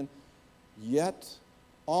Satan, yet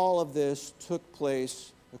all of this took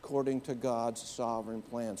place according to God's sovereign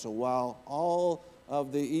plan. So while all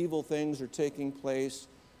of the evil things are taking place,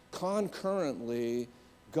 concurrently,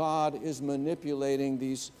 God is manipulating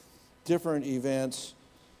these different events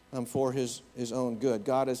for his own good.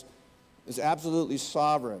 God is absolutely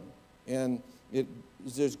sovereign. And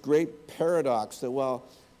there's great paradox that while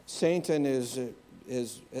Satan is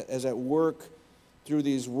at work through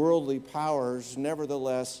these worldly powers,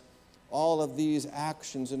 nevertheless, all of these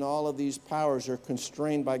actions and all of these powers are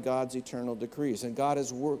constrained by God's eternal decrees. And God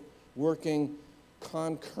is working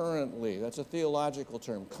concurrently. That's a theological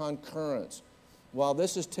term, concurrence. While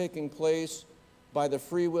this is taking place by the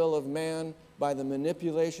free will of man, by the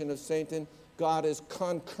manipulation of Satan, God is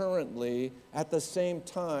concurrently, at the same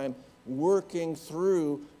time, working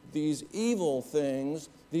through these evil things,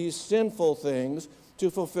 these sinful things,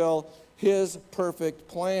 to fulfill his perfect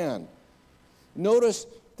plan. Notice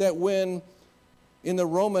that when, in the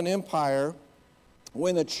Roman Empire,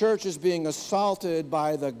 when the church is being assaulted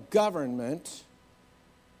by the government,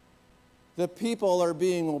 the people are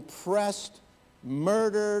being oppressed,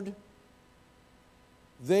 murdered,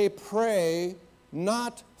 they pray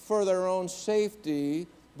not for their own safety,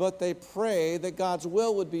 but they pray that God's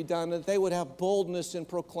will would be done, that they would have boldness in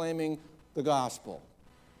proclaiming the gospel.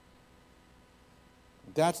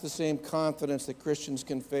 That's the same confidence that Christians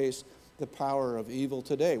can face the power of evil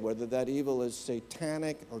today, whether that evil is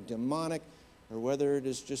satanic or demonic, or whether it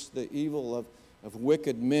is just the evil of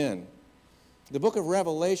wicked men. The book of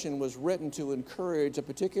Revelation was written to encourage a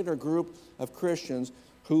particular group of Christians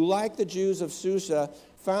who, like the Jews of Susa,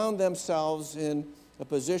 found themselves in a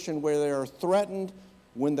position where they are threatened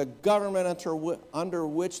when the government under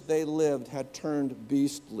which they lived had turned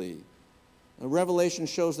beastly. And Revelation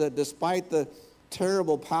shows that despite the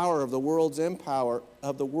terrible power of the world's empires,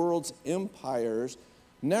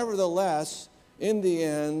 nevertheless, in the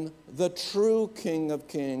end, the true King of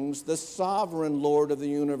Kings, the sovereign Lord of the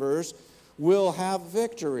universe, will have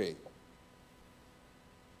victory.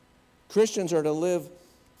 Christians are to live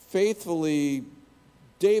faithfully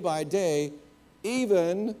day by day,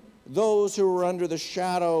 even those who are under the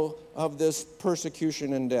shadow of this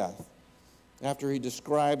persecution and death. After he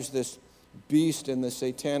describes this beast and the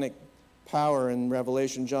satanic power in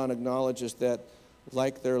Revelation, John acknowledges that,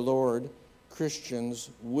 like their Lord, Christians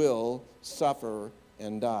will suffer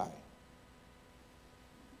and die.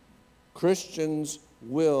 Christians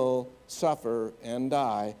will suffer and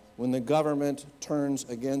die when the government turns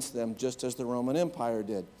against them, just as the Roman Empire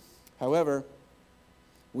did. However,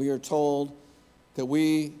 we are told that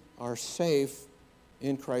we are safe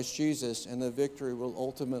in Christ Jesus, and the victory will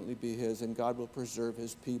ultimately be his, and God will preserve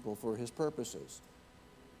his people for his purposes.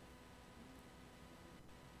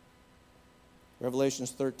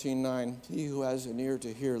 Revelations 13:9, he who has an ear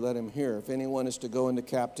to hear, let him hear. If anyone is to go into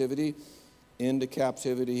captivity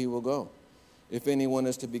he will go. If anyone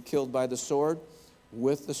is to be killed by the sword,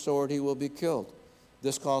 with the sword he will be killed.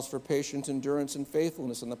 This calls for patience, endurance, and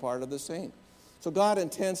faithfulness on the part of the saint. So God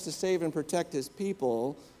intends to save and protect his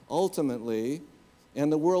people ultimately,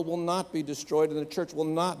 and the world will not be destroyed, and the church will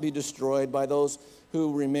not be destroyed by those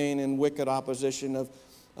who remain in wicked opposition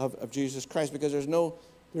of Jesus Christ, because there's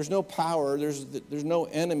no power, there's no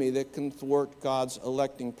enemy that can thwart God's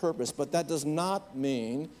electing purpose. But that does not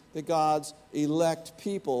mean that God's elect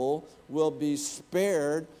people will be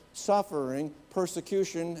spared suffering,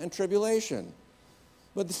 persecution, and tribulation.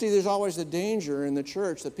 But see, there's always the danger in the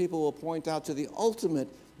church that people will point out to the ultimate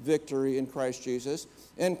victory in Christ Jesus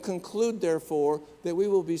and conclude, therefore, that we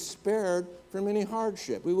will be spared from any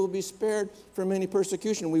hardship. We will be spared from any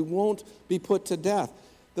persecution. We won't be put to death.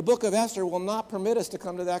 The book of Esther will not permit us to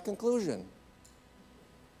come to that conclusion.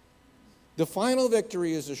 The final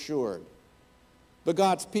victory is assured, but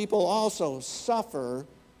God's people also suffer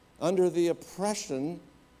under the oppression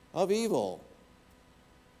of evil.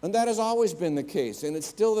 And that has always been the case, and it's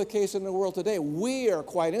still the case in the world today. We are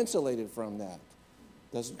quite insulated from that.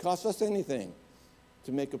 It doesn't cost us anything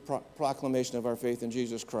to make a proclamation of our faith in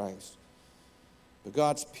Jesus Christ. But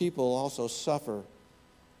God's people also suffer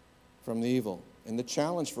from the evil. And the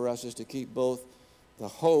challenge for us is to keep both the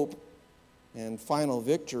hope and final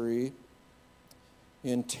victory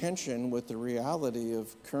in tension with the reality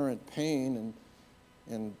of current pain,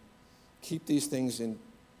 and keep these things in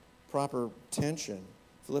proper tension.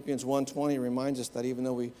 Philippians 1:20 reminds us that even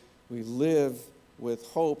though we live with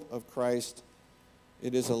hope of Christ,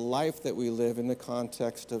 it is a life that we live in the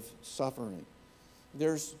context of suffering.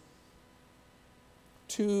 There's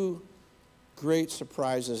two great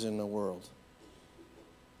surprises in the world.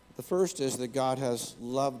 The first is that God has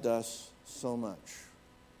loved us so much.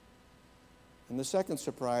 And the second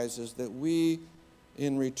surprise is that we,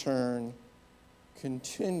 in return,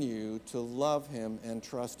 continue to love him and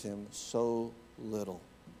trust him so little.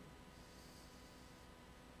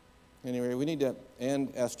 Anyway, we need to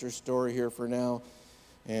end Esther's story here for now,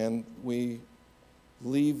 and we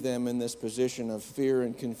leave them in this position of fear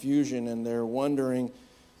and confusion, and they're wondering,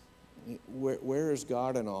 where is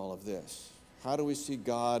God in all of this? How do we see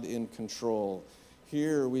God in control?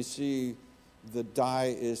 Here we see the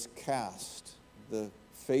die is cast. The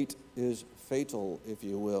fate is fatal, if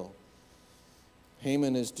you will.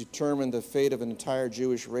 Haman has determined the fate of an entire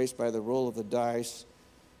Jewish race by the roll of the dice,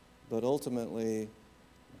 but ultimately,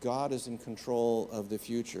 God is in control of the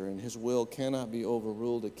future, and his will cannot be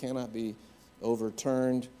overruled. It cannot be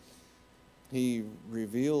overturned. He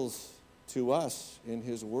reveals to us in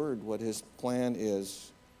his word what his plan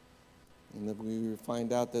is, and that we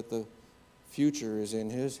find out that the future is in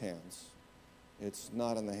his hands. It's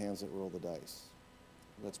not in the hands that roll the dice.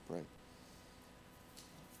 Let's pray.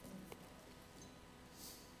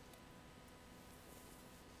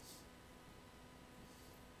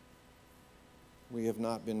 We have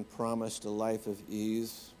not been promised a life of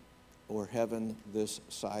ease or heaven this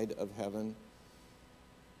side of heaven.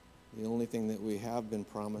 The only thing that we have been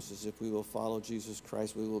promised is if we will follow Jesus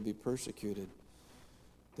Christ, we will be persecuted,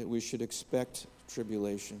 that we should expect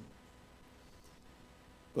tribulation.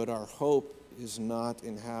 But our hope is not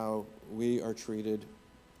in how we are treated.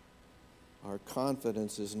 Our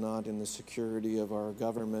confidence is not in the security of our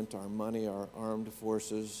government, our money, our armed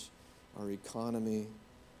forces, our economy.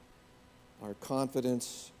 Our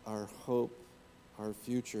confidence, our hope, our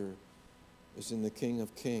future is in the King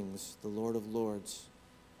of Kings, the Lord of Lords,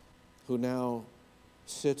 who now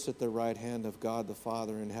sits at the right hand of God the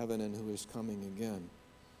Father in heaven, and who is coming again,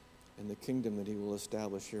 and the kingdom that he will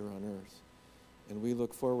establish here on earth. And we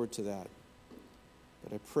look forward to that.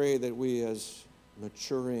 But I pray that we as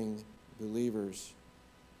maturing believers,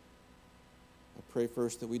 I pray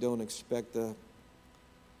first that we don't expect a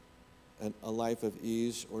life of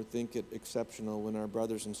ease or think it exceptional when our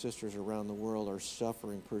brothers and sisters around the world are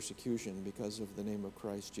suffering persecution because of the name of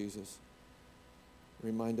Christ Jesus.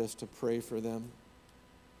 Remind us to pray for them.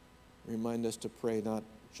 Remind us to pray not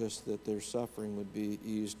just that their suffering would be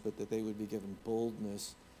eased, but that they would be given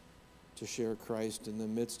boldness to share Christ in the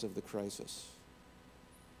midst of the crisis.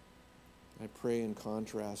 I pray in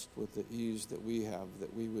contrast with the ease that we have,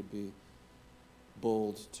 that we would be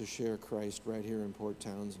bold to share Christ right here in Port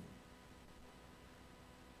Townsend.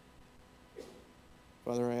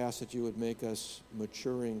 Father, I ask that you would make us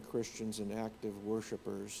maturing Christians and active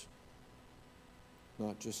worshipers,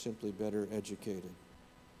 not just simply better educated.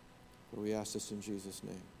 For we ask this in Jesus'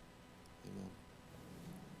 name. Amen.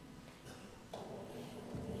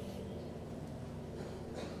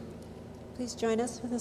 Please join us with a